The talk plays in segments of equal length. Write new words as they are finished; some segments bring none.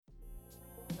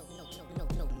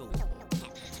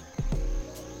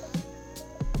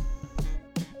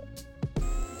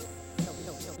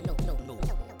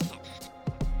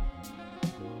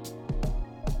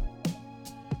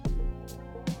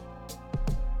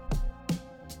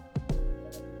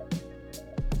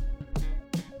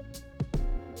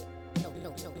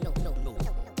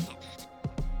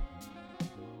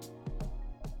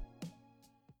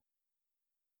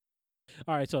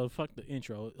All right, so fuck the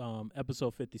intro.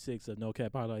 Episode 56 of No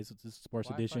Cap Highlights. This is Sports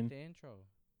Why Edition. fuck the intro?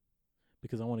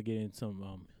 Because I want to get in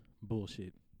some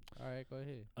bullshit. All right, go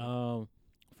ahead.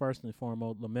 First and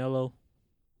foremost, LaMelo,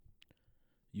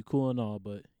 you cool and all,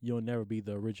 but you'll never be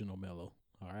the original Melo.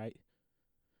 All right.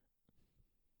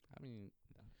 I mean,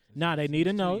 Nah, they need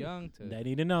to he's know. Too young to. They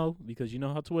need to know because you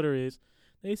know how Twitter is.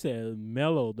 They said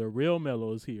Melo, the real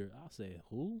Melo, is here. I said,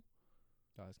 who?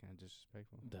 Oh, that's kind of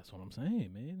disrespectful. That's what I'm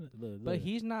saying, man. Look. But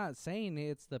he's not saying it.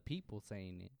 It's the people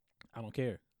saying it. I don't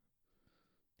care.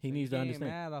 He So needs you to getting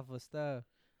understand. mad off of stuff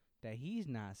that he's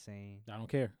not saying, I don't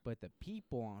care. but the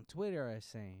people on Twitter are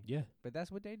saying. Yeah, But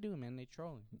that's what they do, man. They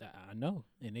trolling. I know,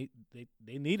 and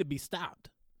they need to be stopped.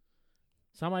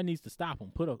 Somebody needs to stop him.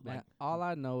 Put up Man, like all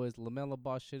I know is LaMelo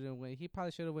Ball shouldn't win. He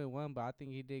probably should have won one, but I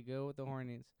think he did good with the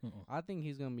Hornets. I think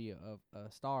he's gonna be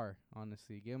a star.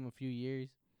 Honestly, give him a few years,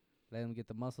 let him get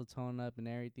the muscle tone up and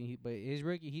everything. But his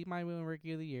rookie, he might win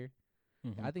Rookie of the Year.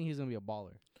 Mhm. I think he's gonna be a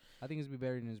baller. I think he's gonna be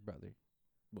better than his brother.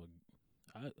 Well,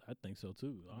 I think so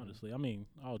too. Honestly, I mean,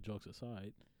 all jokes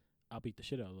aside, I'll beat the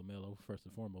shit out of LaMelo first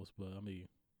and foremost. But I mean,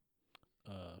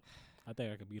 I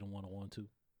think I could beat him 1-on-1 too,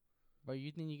 But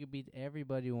you think you could beat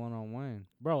everybody 1-on-1?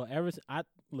 bro. I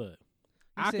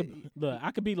said-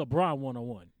 could beat LeBron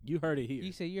 1-on-1. You heard it here.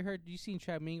 You said you seen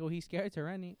Trap Mingo. He's scared to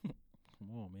run it.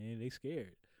 Come on, man. They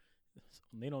scared.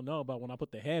 They don't know about when I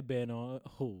put the headband on.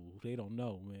 Oh, they don't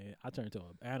know, man. I turn into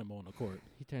an animal on the court.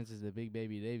 He turns into the Big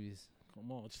Baby Davis. Come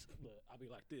on, just look. I'll be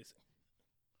like this.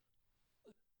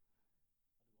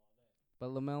 But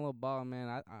LaMelo Ball, man,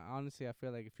 I honestly I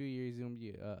feel like a few years he's gonna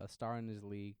be a star in this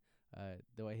league.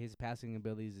 The way his passing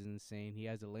abilities is insane. He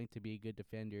has a length to be a good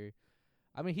defender.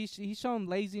 I mean, he's shown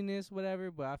laziness,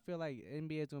 whatever, but I feel like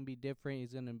NBA is gonna be different.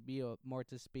 He's gonna be more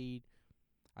to speed.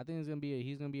 I think he's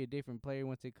gonna be a different player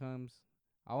once it comes.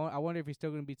 I wonder if he's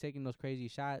still gonna be taking those crazy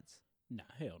shots. Nah,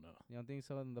 hell no. You don't think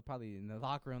so? And they'll probably in the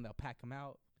locker room they'll pack him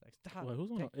out. Like stop. Wait,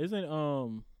 who's on? take-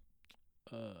 Isn't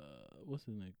what's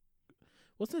his name?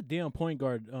 What's the damn point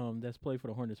guard that's played for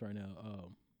the Hornets right now?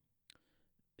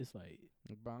 It's like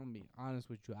Bro, I'm gonna be honest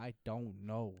with you. I don't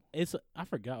know. I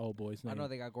forgot old boy's name. I know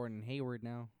they got Gordon Hayward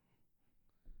now.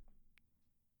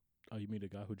 Oh, you mean the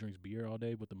guy who drinks beer all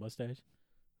day with the mustache?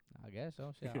 I guess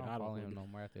so. Shit, I I don't don't follow know. him no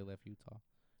more after they left Utah.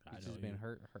 I He's know just been you-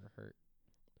 hurt.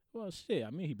 Well, shit. I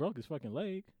mean, he broke his fucking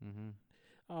leg. Mm-hmm.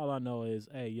 All I know is,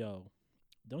 hey, yo,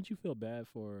 don't you feel bad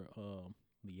for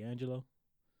Leangelo?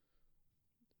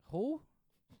 Who?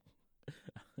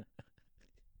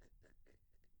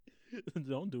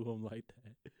 Don't do him like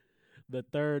that. The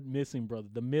third missing brother,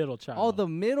 the middle child. Oh, the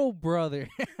middle brother.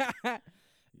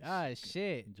 Ah,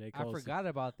 shit. J. I Cole said- forgot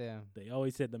about them. They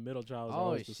always said the middle child was Oh,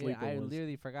 always the shit. sleeper I ones.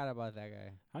 literally forgot about that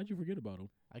guy. How'd you forget about him?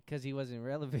 Because he wasn't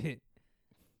relevant.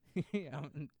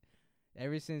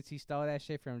 Ever since he stole that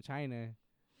shit from China.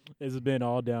 It's been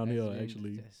all downhill, that's been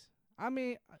actually. just- I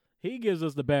mean, He gives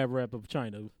us the bad rep of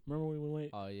China. Remember when we went?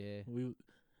 oh, yeah.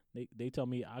 They told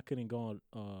me I couldn't go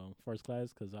on first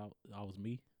class because I was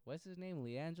me. What's his name?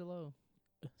 Leangelo?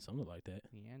 Something like that.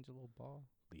 Leangelo Ball?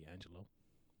 Leangelo.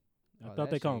 I Oh, thought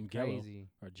that they call shit him Jello crazy.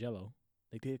 or Jello.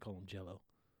 They did call him Jello.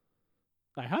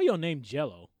 Like, how your name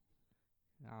Jello?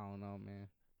 I don't know, man.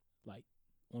 Like,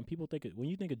 when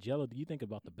you think of Jello, do you think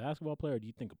about the basketball player or do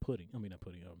you think of pudding? I mean, not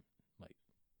pudding.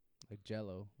 Like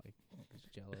Jello. Like, it's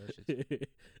Jello. That shit's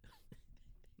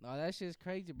No, that shit's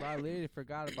crazy, bro. I literally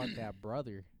forgot about that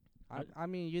brother. I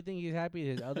mean, you think he's happy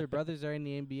his other brothers are in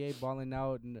the NBA balling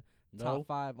out and No.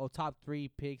 top 3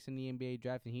 picks in the NBA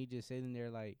draft, and he just sitting there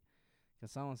like, can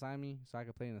someone sign me so I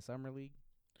can play in the summer league?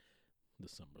 The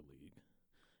summer league.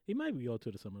 He might be go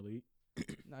to the summer league.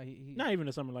 No, he Not even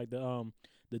the summer like the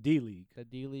D League the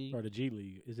D League, or the G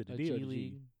League. Is it the the D or G the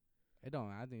League. G? It don't.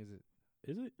 I think it's.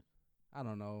 Is it? I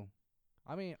don't know.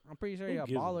 I mean, I'm pretty sure Who he's a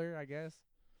gives a- baller. I guess.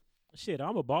 Shit,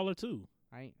 I'm a baller too.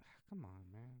 I ain't. Come on,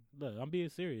 man. Look, I'm being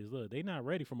serious. Look, they not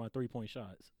ready for my 3-point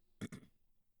shots.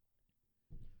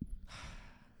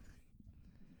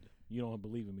 You don't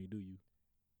believe in me, do you?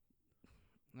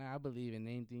 Nah, I believe in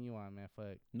anything you want, man.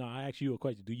 Fuck. No, I asked you a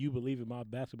question. Do you believe in my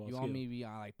basketball You skill? want me to be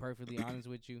like perfectly honest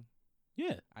with you?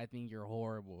 Yeah. I think you're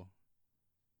horrible.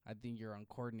 I think you're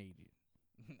uncoordinated.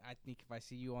 I think if I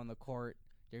see you on the court,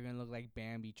 you're gonna look like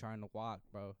Bambi trying to walk,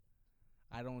 bro.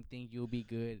 I don't think you'll be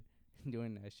good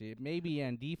doing that shit. Maybe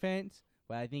on defense,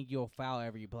 but I think you'll foul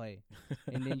every play,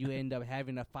 and then you end up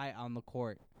having a fight on the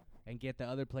court and get the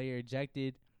other player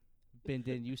ejected. And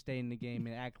then you stay in the game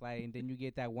and act like, and then you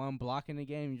get that one block in the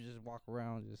game. You just walk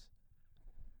around, just.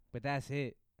 But that's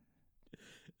it.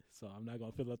 So I'm not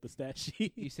gonna fill up the stat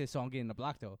sheet. You said so. I'm getting the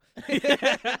block though.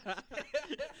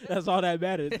 That's all that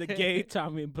matters. The game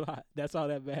time and block. That's all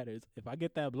that matters. If I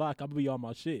get that block, I'm gonna be on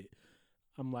my shit.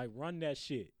 I'm like, run that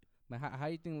shit. Man, how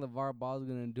you think LeVar Ball's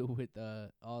gonna do with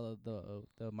all of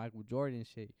the Michael Jordan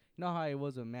shit? You know how it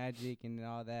was with Magic and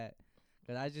all that.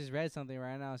 Cause I just read something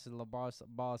right now. It says LeVar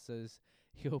Ball says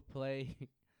he'll play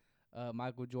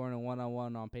Michael Jordan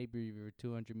 1-on-1 on pay-per-view for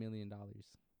 $200 million.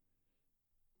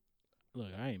 Look,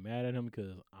 I ain't mad at him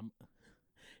because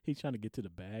he's trying to get to the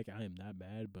bag. I am not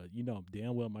mad, but you know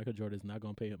damn well Michael Jordan's not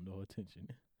gonna pay him no attention.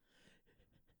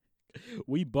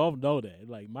 We both know that.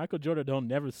 Like Michael Jordan don't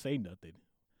never say nothing.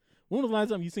 When was the last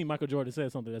time you seen Michael Jordan say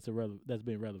something that's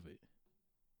been relevant?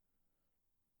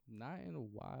 Not in a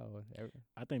while.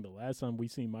 I think the last time we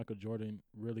seen Michael Jordan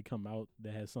really come out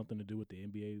that has something to do with the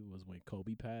NBA was when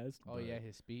Kobe passed. Oh yeah,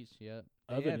 his speech. Yep.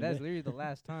 Other Yeah, than that's that- literally the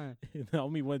last time.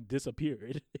 Naomi went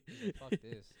disappeared. Fuck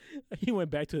this. He went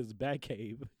back to his bat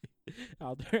cave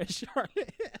out there in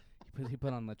Charlotte. He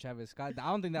put on the Travis Scott. I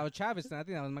don't think that was Travis. I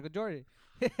think that was Michael Jordan.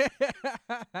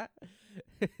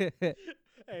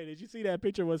 Hey, did you see that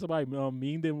picture where somebody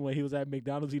memed him when he was at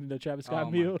McDonald's eating the Travis Scott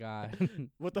Oh meal my god.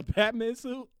 with the Batman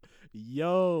suit?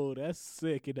 Yo, that's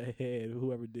sick in the head.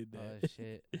 Whoever did that. Oh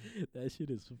shit. That shit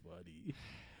is funny.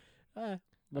 Alright,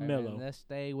 LaMelo, man, let's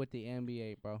stay with the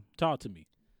NBA, bro. talk to me.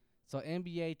 So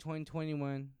NBA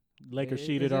 2021. Lakers It's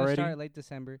cheated gonna already. Start late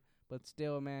December, but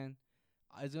still, man,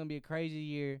 it's gonna be a crazy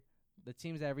year. The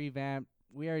teams that revamped,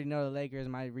 we already know the Lakers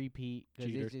might repeat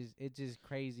because Cheaters. it's just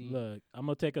crazy. Look, I'm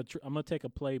gonna take a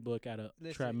playbook out of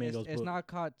Listen, Tramingo's it's book. not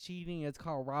called cheating. It's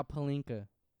called Rob Pelinka.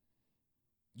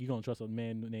 You gonna trust a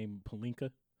man named Palinka?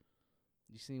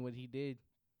 You seen what he did?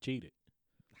 Cheated.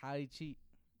 How he cheat?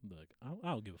 Look, I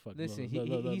don't give a fuck. Listen, Look,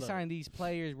 he look. signed these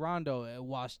players. Rondo,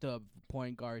 washed up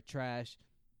point guard, trash,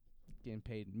 getting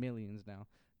paid millions now.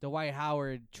 Dwight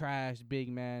Howard, trash, big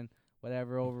man,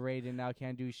 whatever, overrated now,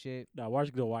 can't do shit. Now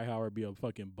watch Dwight Howard be a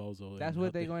fucking bozo. That's and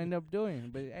what they nothing. gonna end up doing.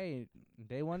 But hey,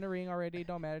 they won the ring already. It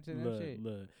don't matter to them. Look, Shit.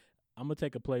 look. I'm gonna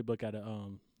take a playbook out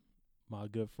of my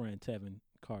good friend Tevin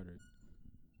Carter.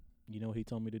 You know what he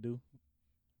told me to do?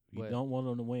 If you What? don't want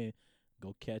him to win,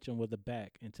 go catch him with the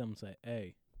back and tell him, say,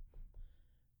 hey,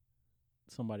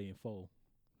 somebody in full.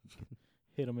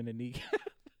 Hit him in the knee.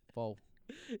 Foul.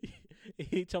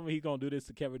 He told me he gonna do this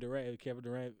to Kevin Durant. Kevin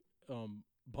Durant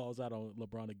balls out on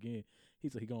LeBron again. He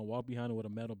said he gonna walk behind him with a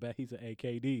metal bat. He said, hey,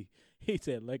 KD. He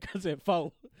said, Lakers at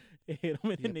 4. And hit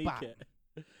him in the Yeah, bop. kneecap.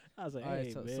 I was like, All hey,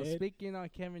 right, so man. speaking on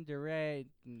Kevin Durant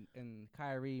and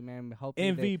Kyrie, man,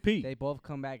 hopefully MVP. they both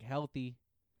come back healthy.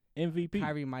 MVP.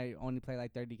 Kyrie might only play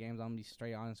like 30 games. I'm gonna be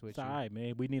straight honest with It's you. all right,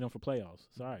 man. We need him for playoffs.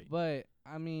 It's all right. But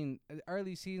I mean,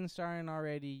 early season starting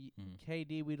already. Mhm.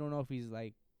 KD, we don't know if he's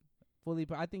like fully.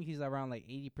 I think he's around like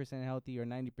 80% healthy or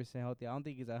 90% healthy. I don't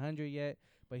think he's 100 yet,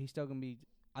 but he's still gonna be.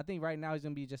 I think right now he's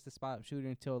gonna be just a spot shooter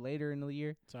until later in the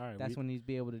year. It's all right. That's when he's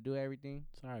be able to do everything.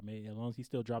 It's all right, man. As long as he's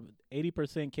still dropping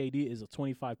 80% KD is a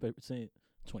 25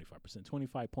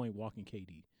 point walking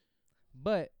KD.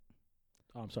 But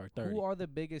Oh, I'm sorry, 30. who are the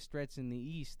biggest threats in the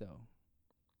East though?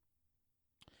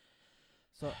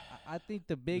 So I think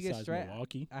the biggest Besides threat.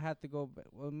 Milwaukee. I have to go.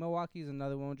 Well, Milwaukee's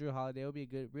another one. Drew Holiday will be a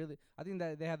good. Really, I think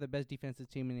that they have the best defensive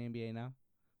team in the NBA now,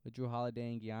 with Drew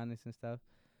Holiday and Giannis and stuff.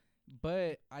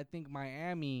 But I think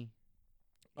Miami is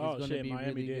Oh, going to shit, be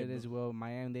Miami really did. good as well.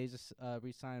 Miami, they just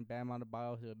re-signed Bam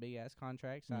Adebayo to a big ass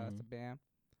contract. Shout out to Bam.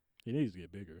 He needs to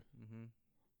get bigger, Mm-hmm.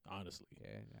 honestly.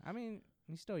 Yeah, I mean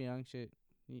he's still young. Shit.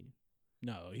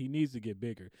 No, he needs to get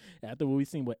bigger. After what we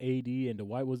seen what AD and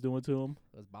Dwight was doing to him,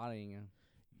 Was bodying him.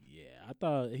 yeah, I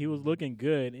thought he was looking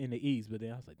good in the East, but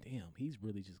then I was like, damn, he's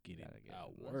really just getting Gotta get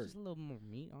outworked. just a little more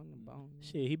meat on the bone.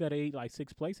 Shit, he better eat like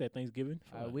 6 plates at Thanksgiving.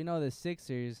 We know the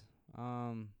Sixers.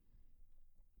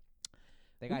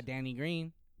 They got Danny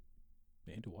Green.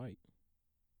 And Dwight.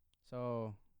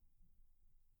 So.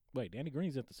 Wait, Danny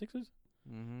Green's at the Sixers?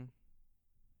 Mm-hmm.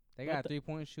 They What got the-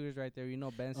 3-point shooters right there. You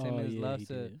know Ben Simmons he loves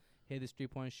to did. hit his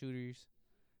 3-point shooters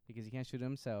because he can't shoot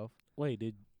himself. Wait,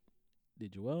 did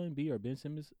Joel Embiid or Ben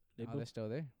Simmons? They Oh, they're still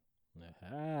there. Ah.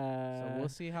 So we'll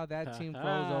see how that team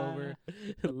throws over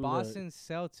the Look, Boston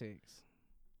Celtics.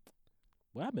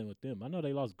 What happened with them? I know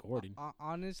they lost Gordon.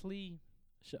 Honestly,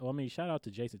 Shout out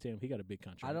to Jason Tatum. He got a big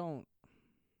contract.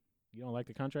 You don't like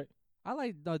the contract? I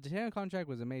like the Tatum contract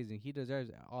was amazing. He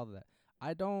deserves all of that.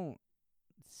 I don't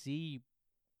see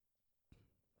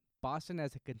Boston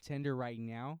as a contender right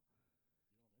now.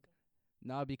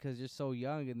 No, because they're so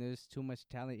young and there's too much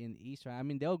talent in the East. Right? I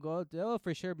mean, they'll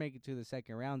for sure make it to the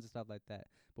second rounds and stuff like that.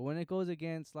 But when it goes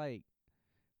against like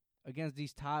against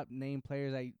these top name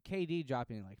players, like KD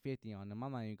dropping like 50 on them.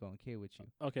 I'm not even going to kid with you.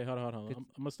 Okay, hold on. Good. I'm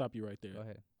gonna stop you right there. Go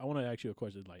ahead. I want to ask you a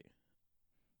question. Like,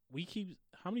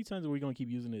 how many times are we gonna keep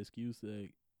using the excuse that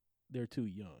they're too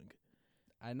young?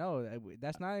 I know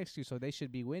that's not an excuse. So they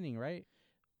should be winning, right?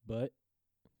 But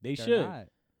they They're should. not.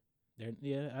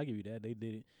 Yeah, I'll give you that. They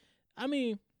did it. I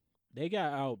mean, they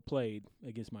got outplayed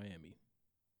against Miami.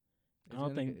 I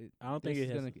don't think it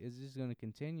has. It's just gonna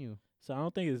continue. So I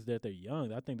don't think it's that they're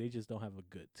young. I think they just don't have a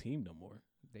good team no more.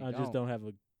 They just don't have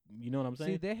a. You know what I'm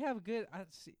saying? See, they have good.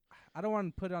 I don't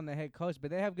want to put it on the head coach,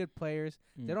 but they have good players.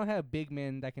 They don't have big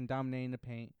men that can dominate in the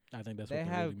paint. I think that's they what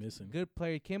they're have really missing. Good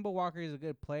player. Kimball Walker is a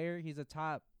good player. He's a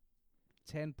top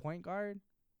 10 point guard.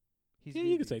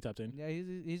 You could say top 10. Yeah,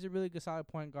 he's a really good solid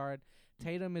point guard.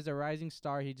 Tatum is a rising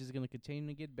star. He's just gonna continue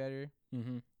to get better.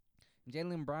 Mm-hmm.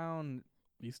 Jaylen Brown.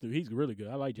 He's really good.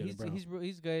 I like Jaylen Brown.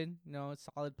 He's good. You know, a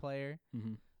solid player.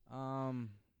 Mm-hmm.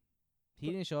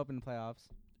 He didn't show up in the playoffs.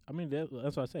 I mean, that's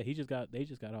what I said. They just got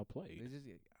outplayed.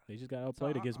 They just got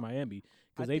outplayed against Miami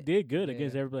because I they did good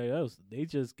against everybody else. They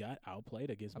just got outplayed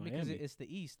against Miami. Because it's the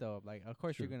East, though. Like, of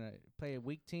course, True. you're gonna play a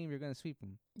weak team. You're gonna sweep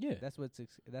them. Yeah, that's what's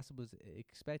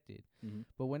expected. Mm-hmm.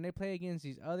 But when they play against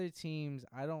these other teams,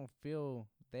 I don't feel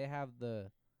they have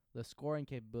the scoring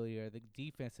capability or the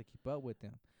defense to keep up with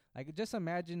them. Like, just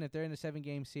imagine if they're in a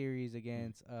 7-game series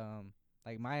against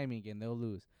like Miami again, they'll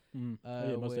lose. Mm-hmm.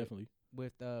 Yeah, most definitely.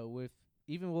 With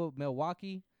even with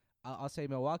Milwaukee, I'll say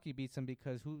Milwaukee beats them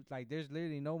because there's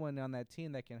literally no one on that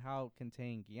team that can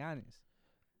contain Giannis.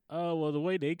 Well, the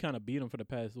way they kind of beat them for the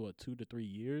past 2 to 3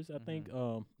 years, I think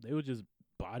they were just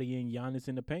bodying Giannis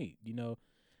in the paint. You know,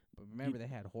 but remember they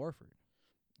had Horford.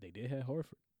 They did have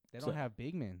Horford. They don't have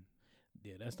big men.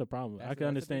 Yeah, that's the problem. I can that's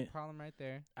understand. a big problem right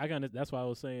there. That's why I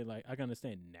was saying, like, I can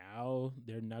understand now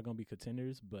they're not gonna be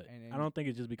contenders, but I don't think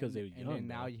it's just because they were young. And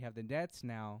now you have the Nets.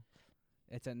 Now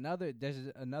there's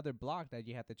another block that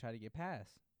you have to try to get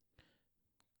past.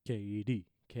 KD.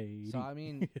 So I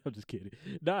mean, I'm just kidding.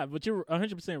 Nah, but you're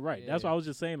 100% right. Yeah. That's why I was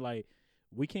just saying, like,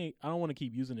 we can't. I don't want to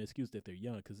keep using the excuse that they're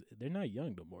young because they're not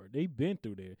young no more. They've been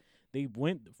through there. They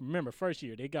went. Remember, first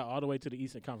year they got all the way to the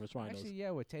Eastern Conference Finals. Actually,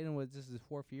 yeah, with Tatum, this is his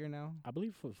 4th year now. I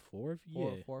believe for fourth.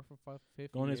 Fourth or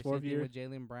fifth. Going his 4th year with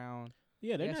Jaylen Brown.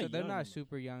 Yeah, they're not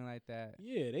super young like that.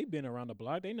 Yeah, they've been around the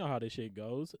block. They know how this shit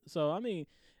goes. So I mean,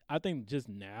 I think just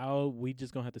now we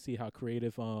just gonna have to see how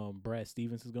creative Brad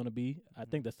Stevens is gonna be. I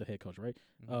think that's the head coach, right?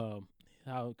 Mm-hmm.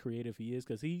 How creative he is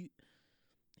because he's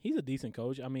a decent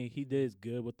coach. I mean, he did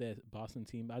good with that Boston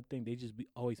team. I think they just be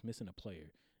always missing a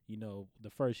player. You know, the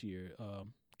first year,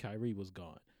 Kyrie was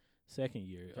gone. Second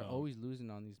year, they're always losing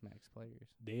on these max players.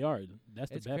 They are. That's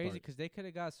the bad part. It's crazy because they could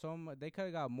have got They could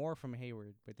have got more from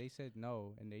Hayward, but they said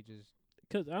no, and they just.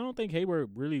 Because I don't think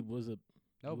Hayward really was a.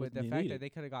 No, but the fact that they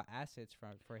could have got assets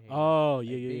for Hayward. Oh like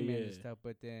yeah. And stuff,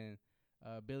 but then.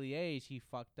 Billy H, he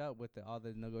fucked up with all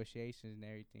the negotiations and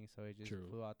everything, so it just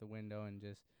flew out the window and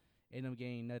just ended up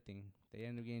getting nothing. They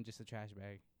ended up getting just a trash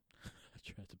bag.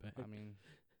 Trash bag. I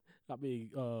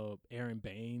mean, Aaron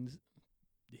Baines,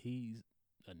 he's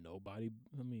a nobody.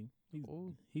 I mean,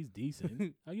 he's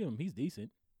decent. I give him. He's decent.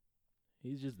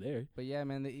 He's just there. But yeah,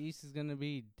 man, the East is gonna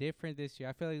be different this year.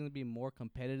 I feel like it's gonna be more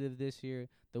competitive this year.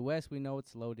 The West, we know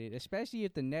it's loaded, especially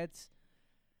if the Nets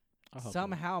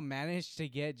somehow managed to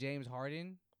get James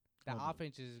Harden. The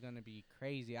offense is going to be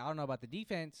crazy. I don't know about the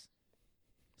defense.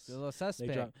 It's a little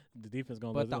suspect. The defense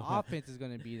going to But the offense is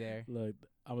going to be there. Look,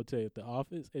 I'm going to tell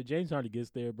you, if James Harden gets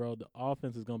there, bro, the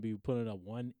offense is going to be putting up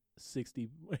 160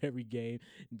 every game,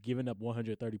 giving up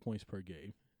 130 points per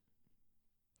game.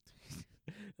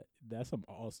 That's some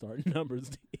all-star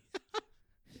numbers.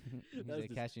 He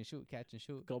said catch and shoot.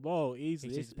 Come on, easy.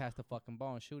 He just pass the fucking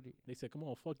ball and shoot it. They said, come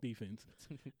on, fuck defense.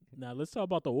 Now, let's talk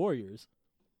about the Warriors.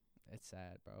 It's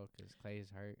sad, bro, because Clay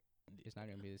is hurt. It's not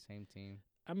going to be the same team.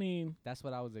 I mean, that's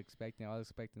what I was expecting. I was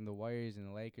expecting the Warriors and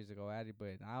the Lakers to go at it,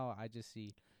 but now I just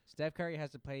see Steph Curry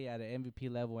has to play at an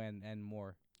MVP level and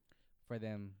more for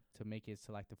them to make it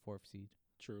to like the 4th seed.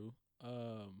 True.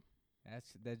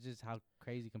 That's just how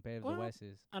crazy competitive the West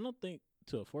is. I don't think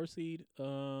to a 4th seed.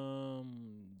 Yeah,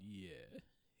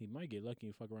 he might get lucky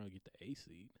and fuck around and get the 8th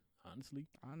seed. Honestly,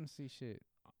 shit.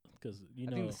 Because I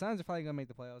think the Suns are probably gonna make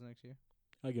the playoffs next year.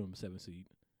 I give them a 7th seed.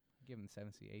 Give them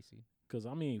 7th seed, 8th seed. Because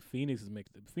I mean, Phoenix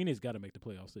got to make the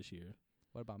playoffs this year.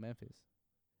 What about Memphis?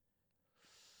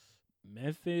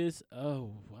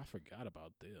 Oh, I forgot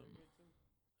about them.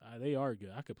 They are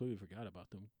good. I completely forgot about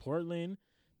them. Portland,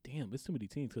 damn, it's too many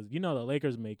teams. Because the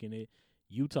Lakers making it,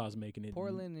 Utah's making it.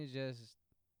 Portland is just.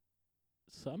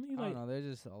 So I mean, I don't know. They're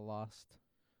just a lost.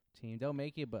 team. They'll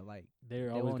make it, but like They're they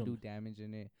always won't gonna do damage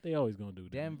in it. they always gonna do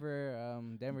that.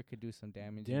 Denver could do some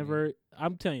damage. in it. Denver.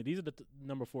 I'm telling you, these are the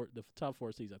number 4, the top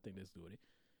 4 seeds. I think that's doing it.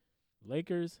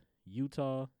 Lakers,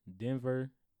 Utah,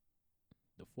 Denver.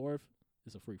 The 4th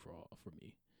is a free for all for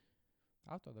me.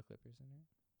 I'll throw the Clippers in there.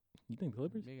 You think the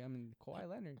Clippers? I mean, Kawhi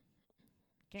Leonard.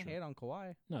 Can't Sure. hate on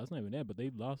Kawhi. No, it's not even that. But they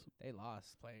lost. They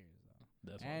lost players though,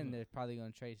 That's and what they're probably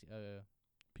gonna trade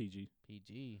PG.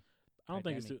 PG. I don't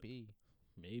think it's Dynamic B.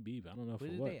 maybe, but I don't know Who for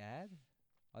did what. they add?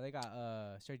 Oh, they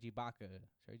got Serge Ibaka.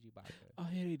 Oh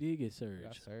yeah, they did get They Serge.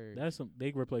 got Serge. That's some.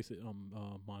 They replaced it.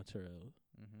 Montrezl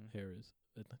Harris.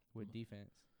 With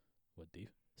defense. What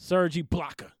defense? Serge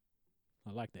Ibaka.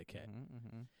 I like that cat.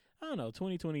 Mm-hmm. I don't know.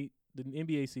 2020, the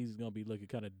NBA season is gonna be looking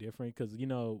kind of different because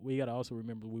we gotta also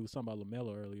remember we was talking about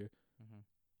LaMelo earlier.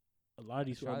 Mm-hmm. A lot of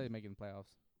these Charlotte making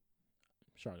playoffs.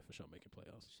 Charlotte for sure making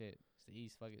playoffs, Shit, it's the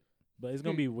East. Fuck it. but it's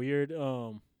gonna be weird.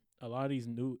 A lot of these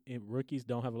new rookies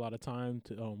don't have a lot of time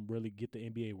to really get the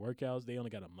NBA workouts. They only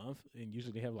got a month, and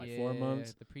usually they have like 4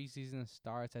 months. The preseason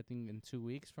starts, I think, in 2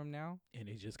 weeks from now. And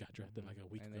they just got drafted like a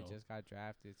week and ago. they just got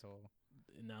drafted, so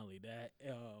And not only that,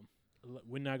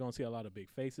 we're not gonna see a lot of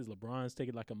big faces. LeBron's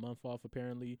taking like a month off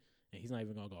apparently, and he's not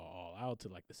even gonna go all out to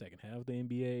like the second half of the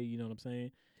NBA. You know what I'm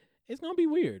saying? It's gonna be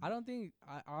weird. I don't think.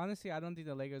 Honestly, I don't think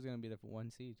the Lakers are gonna be the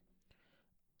 1 seed.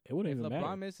 It wouldn't If even LeBron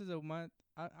matter. misses a month,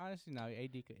 honestly, no,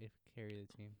 AD could carry the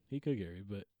team. He could carry,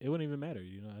 but it wouldn't even matter.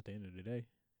 At the end of the day,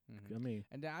 Mhm. I mean,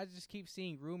 And then I just keep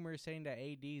seeing rumors saying that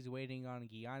AD is waiting on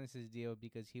Giannis's deal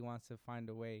because he wants to find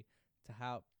a way to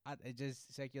help. It's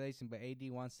just speculation, but AD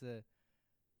wants to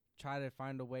try to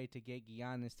find a way to get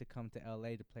Giannis to come to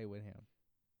LA to play with him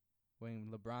when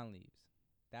LeBron leaves.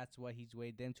 That's what he's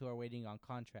waiting. Them two are waiting on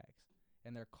contracts,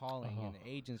 and they're calling, and the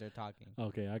agents are talking.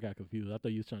 okay, I got confused. I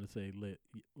thought you was trying to say let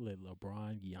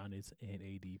LeBron, Giannis, and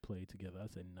AD play together. I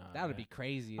said nah. That would man. be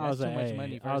crazy. I That's was too like, much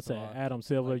money. I was First of saying, all, Adam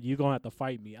Silver, Like- you gonna have to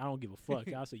fight me. I don't give a fuck.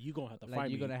 I said you gonna have to like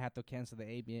fight you're me. gonna have to cancel the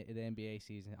NBA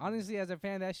season. Honestly, as a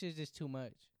fan, that shit's just too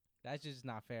much. That's just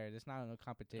not fair. That's not a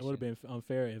competition. It would have been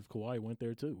unfair if Kawhi went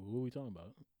there too. What are we talking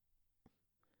about?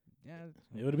 Yeah,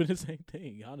 It would have been the same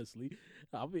thing, honestly.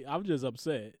 I'm just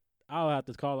upset. I'll have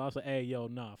to call. I'll say, hey, yo,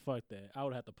 nah, fuck that. I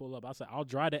would have to pull up. I said, I'll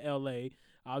drive to L.A.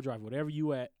 I'll drive whatever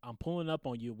you at. I'm pulling up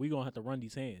on you. We're going to have to run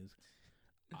these hands.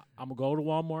 I'm going to go to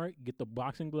Walmart, get the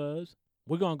boxing gloves.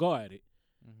 We're going to go at it.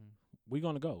 Mm-hmm. We're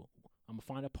going to go. I'm going to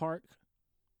find a park.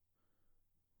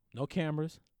 No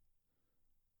cameras.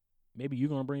 Maybe you're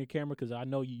going to bring a camera because I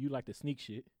know you like to sneak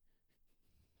shit.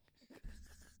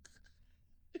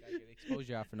 Gotta get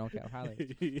exposure out for no cap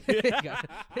highlights.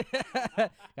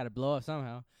 Gotta blow up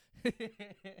somehow.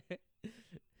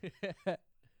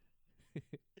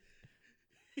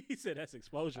 He said that's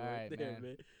exposure All right right, there,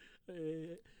 man.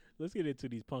 man. Let's get into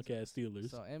these punk ass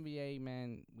Steelers. So NBA,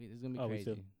 man, it's gonna be Oh, we crazy.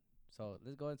 still- So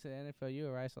let's go into the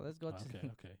NFL, right? So let's go to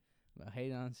okay.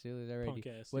 hating on Steelers already. Punk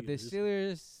ass But the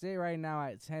Steelers sit right now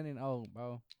at 10-0,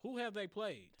 bro. Who have they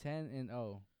played?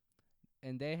 10-0,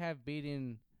 and they have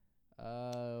beaten,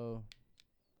 I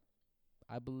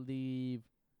believe,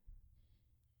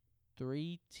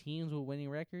 3 teams with winning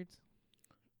records.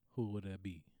 Who would that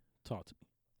be? Talk to me.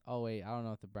 Oh, wait, I don't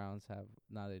know if the Browns have.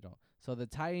 No, they don't. So the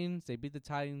Titans, they beat the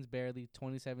Titans barely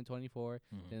 27-24.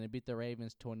 Then they beat the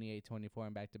Ravens 28-24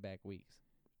 in back-to-back weeks.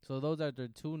 So those are their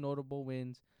 2 notable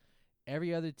wins.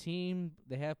 Every other team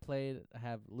they have played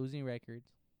have losing records.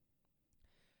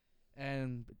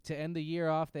 And to end the year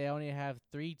off, they only have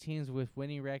 3 teams with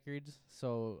winning records.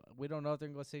 So we don't know if they're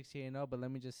going to go 16-0, but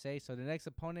let me just say. So the next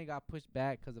opponent got pushed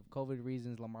back because of COVID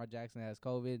reasons. Lamar Jackson has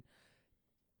COVID.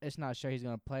 It's not sure he's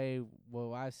going to play.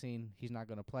 Well, I've seen he's not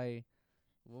going to play.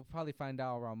 We'll probably find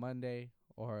out around Monday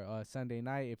or Sunday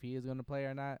night if he is going to play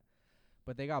or not.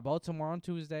 But they got Baltimore on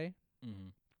Tuesday. Mm-hmm.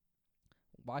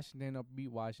 Washington will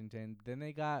beat Washington. Then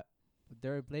they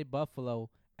play Buffalo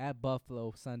at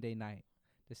Buffalo Sunday night,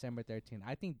 December 13th.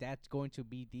 I think that's going to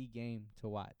be the game to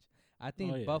watch. I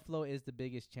think Buffalo is the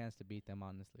biggest chance to beat them,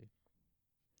 honestly.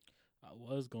 I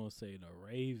was going to say the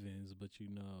Ravens, but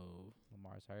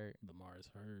Lamar's hurt.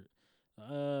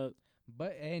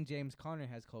 And James Conner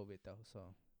has COVID, though, so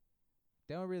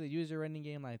they don't really use a running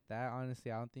game like that,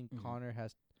 honestly. I don't think Conner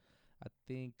has – I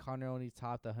think Conner only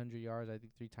topped 100 yards, I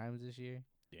think, 3 times this year.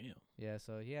 Damn. Yeah,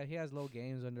 so he has low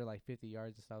games under, 50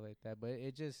 yards and stuff like that. But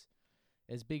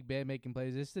it's Big Ben making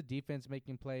plays. It's the defense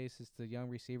making plays. It's the young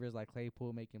receivers like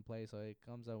Claypool making plays, so it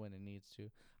comes out when it needs to.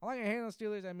 I'm not going to hate on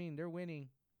Steelers. I mean, they're winning.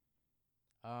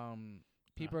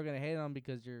 People are going to hate on them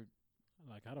because you're –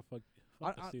 like, how the fuck the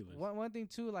Steelers? One thing,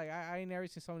 too, I ain't never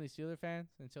seen so many Steeler fans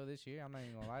until this year. I'm not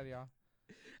even going to lie to y'all.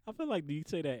 I feel like you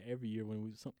say that every year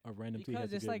when a random team has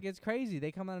Because a it's good. like it's crazy.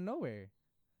 They come out of nowhere.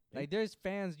 Like They- there's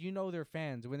fans, they're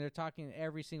fans when they're talking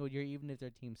every single year, even if their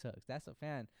team sucks. That's a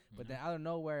fan. But then out of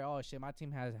nowhere, oh shit, my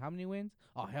team has how many wins?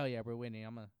 Oh hell yeah, we're winning.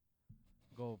 I'm gonna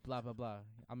go blah blah blah.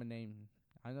 I'm gonna name.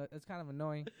 I know it's kind of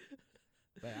annoying,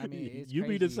 but I mean it's you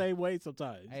crazy. be the same way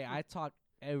sometimes. Hey, I talk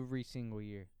every single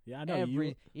year. Yeah, I know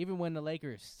you. Even when the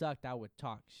Lakers sucked, I would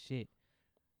talk shit.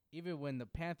 Even when the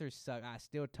Panthers suck, I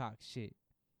still talk shit.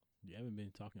 You haven't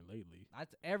been talking lately.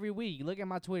 Every week. Look at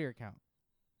my Twitter account,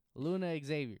 Luna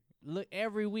Xavier. Look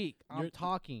every week. I'm You're-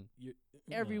 talking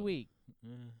every week.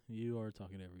 You are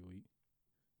talking every week.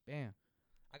 Damn,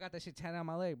 I got that shit tatted on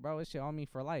my leg, bro. This shit on me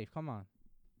for life. Come on,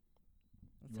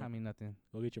 don't tell me nothing.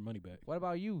 Go get your money back. What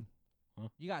about you? Huh?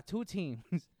 You got 2 teams.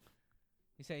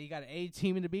 You said you got an A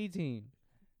team and a B team.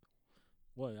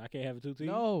 What? I can't have a 2 team?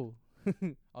 No.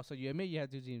 Also, you admit you have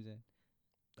 2 teams then.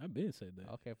 I've been said that.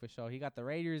 Okay, for sure. He got the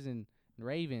Raiders and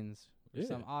Ravens for Yeah.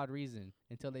 some odd reason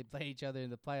until they play each other in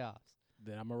the playoffs.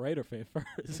 Then I'm a Raider fan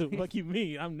first. So what you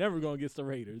mean? I'm never gonna get the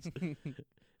Raiders.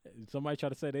 Somebody tried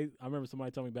to say I remember somebody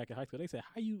told me back in high school. They said,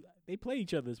 they play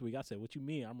each other this week? I said, what you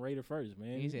mean? I'm Raider first,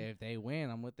 man. He said, if they win,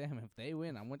 I'm with them. If they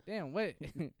win, I'm with them. What?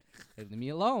 Leave me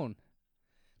alone.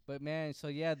 But man, so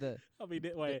yeah, I mean,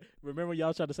 wait. Remember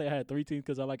y'all tried to say I had 3 teams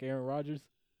because I like Aaron Rodgers?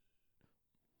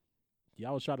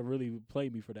 Y'all was trying to really play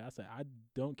me for that. I said I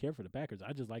don't care for the Packers.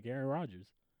 I just like Aaron Rodgers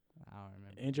I don't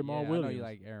remember. and Jamal I know Williams. you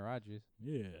like Aaron Rodgers,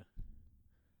 Yeah,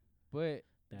 but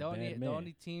that the bad man.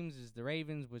 only teams is the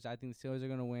Ravens, which I think the Steelers are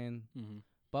gonna win. Mm-hmm.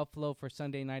 Buffalo for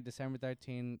Sunday night, December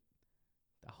 13th.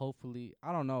 Hopefully,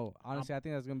 I don't know. Honestly, I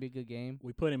think that's gonna be a good game.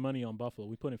 We put in money on Buffalo.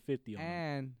 We put in 50 on them.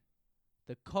 And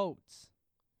the Colts,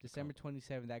 December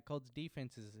 27th. That Colts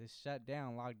defense is shut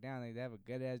down, locked down. They have a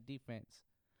good ass defense.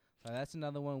 So that's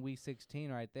another one, week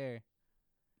 16 right there.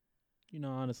 You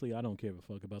know, honestly, I don't care a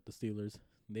fuck about the Steelers.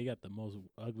 They got the most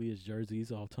ugliest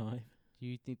jerseys all time. Do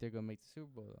you think they're gonna make the Super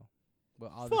Bowl though?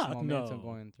 With all Fuck this momentum no.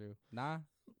 going through, nah.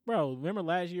 Bro, remember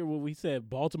last year when we said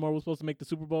Baltimore was supposed to make the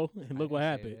Super Bowl? And look I what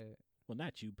didn't say happened. that. Well,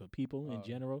 not you, but people in Oh.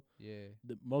 general. Yeah.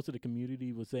 Most of the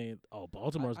community was saying, oh,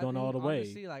 Baltimore's I going all the think, way.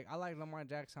 honestly, like I like Lamar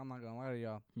Jackson. I'm not gonna lie to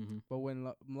y'all. Mm-hmm. But when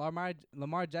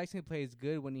Lamar Jackson plays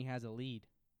good when he has a lead,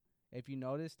 if you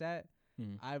notice that,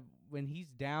 Mhm. when he's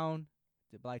down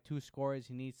to like 2 scores,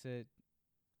 he needs to.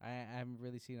 I haven't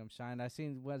really seen him shine.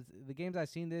 The games I've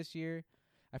seen this year.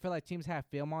 I feel like teams have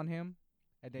film on him,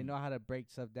 and they Mhm. know how to break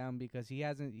stuff down because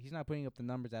he's not putting up the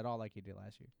numbers at all like he did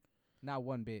last year, not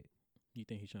one bit. You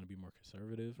think he's trying to be more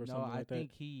conservative or No, something I like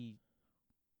think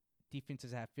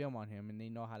defenses have film on him and they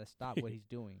know how to stop what he's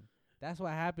doing. That's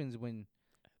what happens when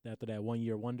that? After that 1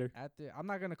 year wonder? I'm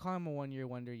not gonna call him a 1 year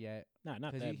wonder yet Nah,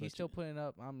 not because that. he's still putting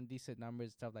up decent numbers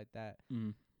and stuff like that.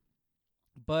 Mm.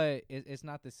 But it's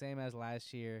not the same as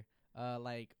last year.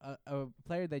 Like a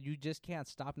player that you just can't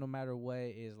stop no matter what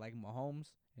is like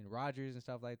Mahomes and Rodgers and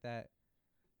stuff like that.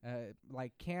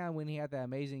 Like Cam when he had that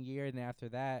amazing year, and after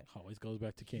that, Always goes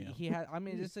back to Cam. he had. I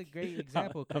mean, it's a great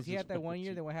example I'm because he just had that fucking 1 with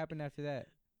year. you. Then what happened after that?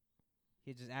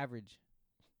 He just average.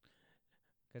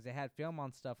 Because they had film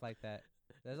on stuff like that.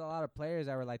 There's a lot of players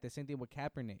that were like the same thing with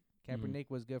Kaepernick. Kaepernick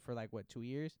was good for like 2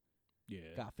 years. Yeah.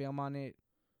 Got film on it.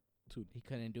 Two. He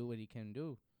couldn't do what he can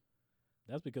do.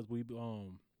 That's because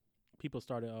people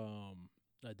started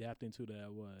adapting to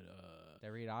that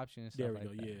That read option and stuff there we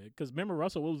like go, that. yeah. Because remember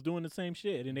Russell was doing the same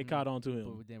shit and they Mhm. caught on to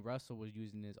him. But then Russell was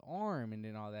using his arm and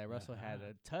then all that. Russell had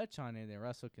a touch on it, and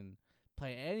Russell can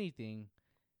play anything.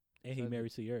 And he so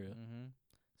married Sierra. Mm-hmm.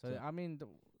 So, So- I mean,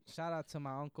 shout out to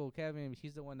my uncle Kevin.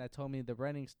 He's the one that told me the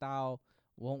running style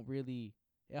won't really.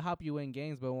 It'll help you win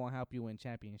games, but it won't help you win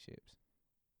championships.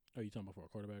 Oh, you talking about for a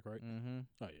quarterback, right? Mm-hmm.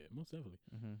 Oh yeah, most definitely.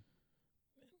 Mm-hmm.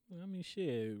 I mean,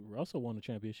 shit. Russell won a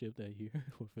championship that year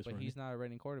with his But running. he's not a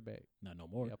running quarterback. Not no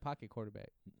more. He's a pocket quarterback.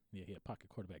 Yeah, he a pocket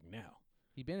quarterback now.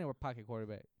 He been a pocket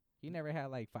quarterback. He never had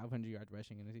like 500 yards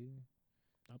rushing in the season.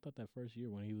 I thought that first year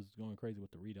when he was going crazy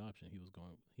with the read option, he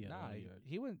had Nah, a lot of yards.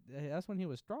 he went. That's when he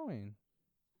was throwing.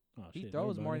 Oh, He shit,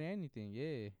 throws never more mind. than anything.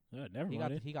 Yeah, Never he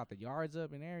mind. got the yards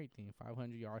up and everything.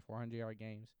 500 yards, 400 yard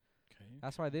games. Okay.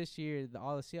 That's why this year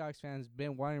all the Seahawks fans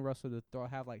been wanting Russell to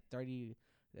have like 30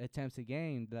 attempts a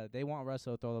game. That they want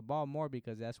Russell to throw the ball more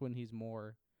because that's when he's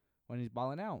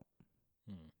balling out,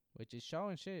 which is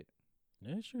showing shit.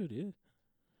 Yeah, sure it is.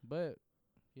 But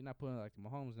you're not putting like the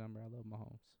Mahomes number. I love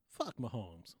Mahomes. Fuck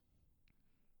Mahomes.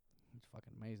 He's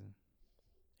fucking amazing.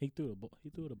 He threw the ball. He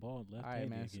threw the ball left All right,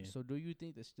 man. again. So do you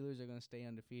think the Steelers are gonna stay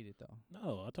undefeated though?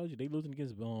 No, I told you they losing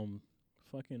against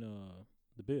fucking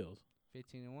the Bills.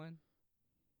 15-1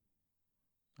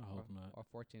 I hope not.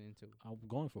 or 14-2? I'm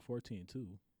going for 14-2.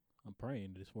 I'm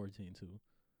praying it's 14 too.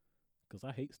 Because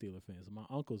I hate Steeler fans. My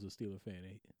uncle's a Steeler fan.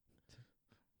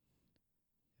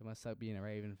 It must suck being a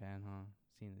Raven fan, huh?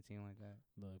 Seeing the team like that.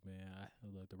 Look, man,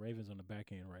 look, the Ravens on the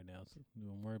back end right now. So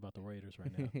I'm worried about the Raiders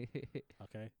right now.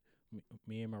 Okay?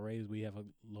 Me and my Raiders, we have a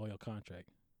loyal contract.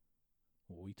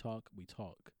 When we talk, we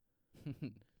talk.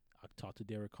 I talked to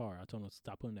Derek Carr. I told him to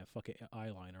stop putting that fucking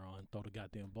eyeliner on. Throw the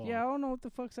goddamn ball. Yeah, I don't know what the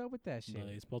fuck's up with that shit. No,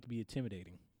 it's supposed to be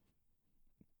intimidating.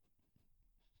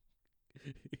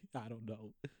 I don't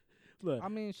know. Look, I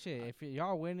mean, shit. If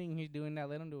y'all winning, he's doing that.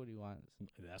 Let him do what he wants.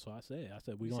 that's what I said. I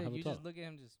said we gonna have a you talk. just look at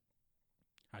him, just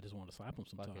I just want to slap him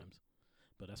Fuck it. sometimes.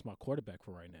 But that's my quarterback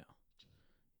for right now.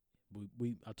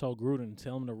 I told Gruden to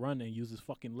tell him to run and use his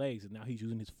fucking legs, and now he's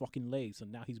using his fucking legs, so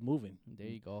now he's moving. there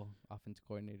you go, offensive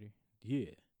coordinator.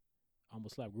 Yeah. I'm going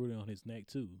to slap Gruden on his neck,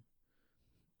 too.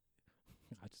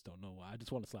 I just don't know why. I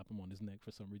just want to slap him on his neck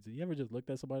for some reason. You ever just looked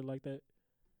at somebody like that?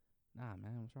 Nah,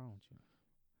 man, what's wrong with you?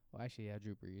 Well, actually, yeah,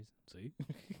 Drew Brees. See?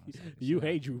 Honestly, You shut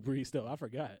hate up. Drew Brees, though. I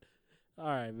forgot. All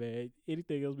right, man.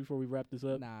 Anything else before we wrap this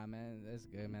up? Nah, man, that's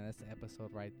good, man. That's the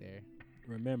episode right there.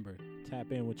 Remember,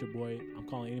 tap in with your boy. I'm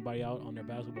calling anybody out on their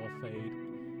basketball fade.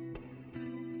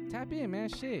 Tap in, man.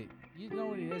 Shit, you know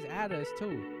what it is. Add us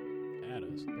too. At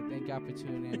us. But thank y'all for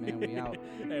tuning in, man. We out.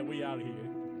 Hey, we out of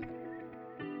here.